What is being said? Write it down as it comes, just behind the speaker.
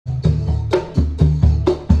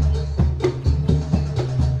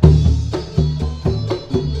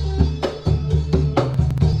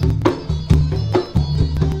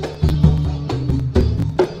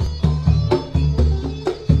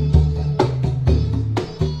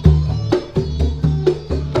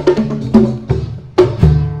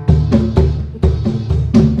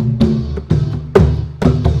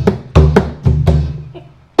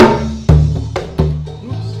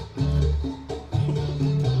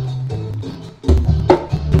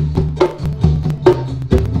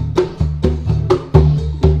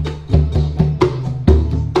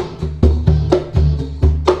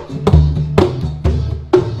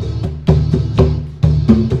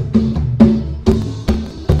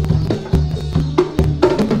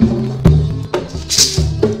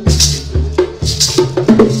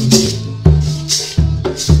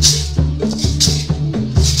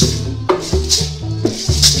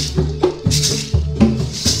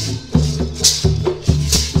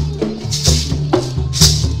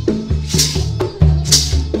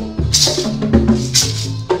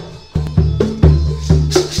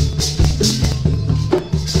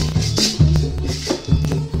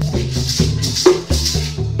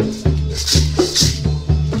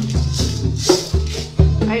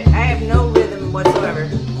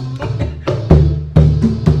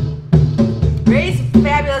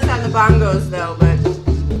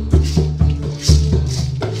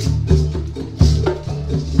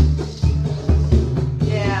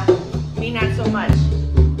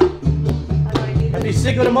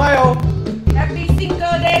Cinco de Mayo! Happy Cinco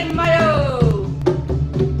de Mayo!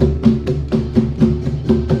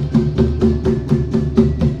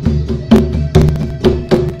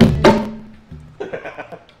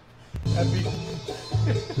 Happy...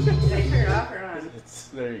 Did I turn it off or on?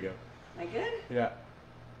 There you go. Am I good? Yeah.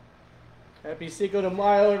 Happy Cinco de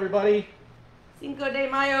Mayo, everybody. Cinco de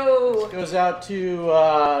Mayo! Goes out to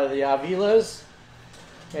the Avilas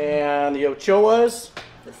and the Ochoas.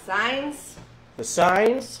 The signs. The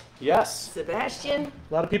signs, yes. Sebastian.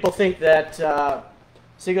 A lot of people think that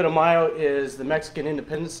Cinco de Mayo is the Mexican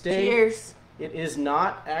Independence Day. Cheers. It is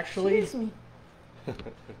not, actually. Cheers me.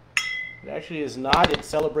 It actually is not. It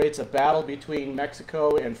celebrates a battle between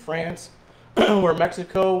Mexico and France, where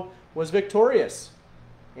Mexico was victorious.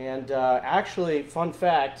 And actually, fun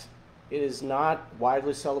fact, it is not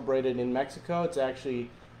widely celebrated in Mexico. It's actually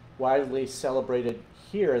widely celebrated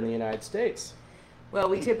here in the United States. Well,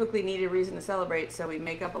 we typically need a reason to celebrate, so we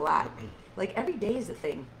make up a lot. Like every day is a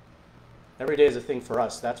thing. Every day is a thing for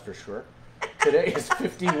us, that's for sure. Today is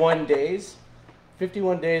 51 days.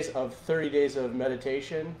 51 days of 30 days of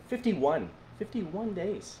meditation. 51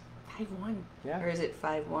 days. 5-1. Yeah. Or is it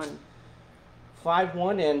 5-1?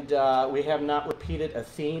 5-1, and we have not repeated a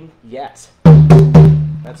theme yet.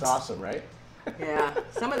 That's awesome, right? Yeah.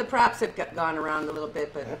 Some of the props have gone around a little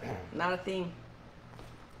bit, but not a theme.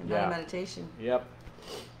 And not a meditation. Yep.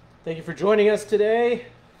 Thank you for joining us today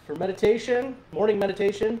for meditation. Morning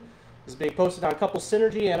meditation is being posted on Couple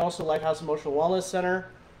Synergy and also Lighthouse Emotional Wellness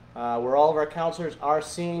Center, where all of our counselors are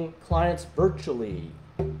seeing clients virtually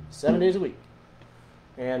 7 days a week.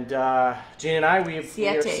 And Jean and I,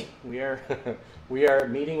 we are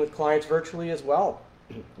meeting with clients virtually as well.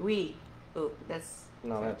 Oh, that's...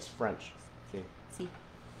 No, that's French. Si.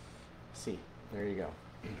 Si. There you go.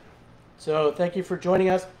 So thank you for joining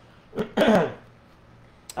us.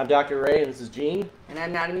 I'm Dr. Ray, and this is Jean. And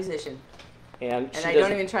I'm not a musician. And I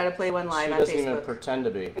don't even try to play one live on Facebook. She doesn't even pretend to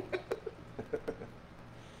be.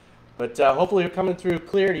 But hopefully we're coming through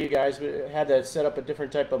clear to you guys. We had to set up a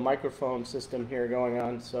different type of microphone system here going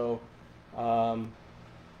on. So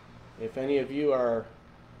if any of you are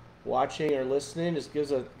watching or listening, just give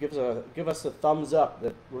us a thumbs up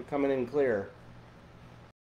that we're coming in clear.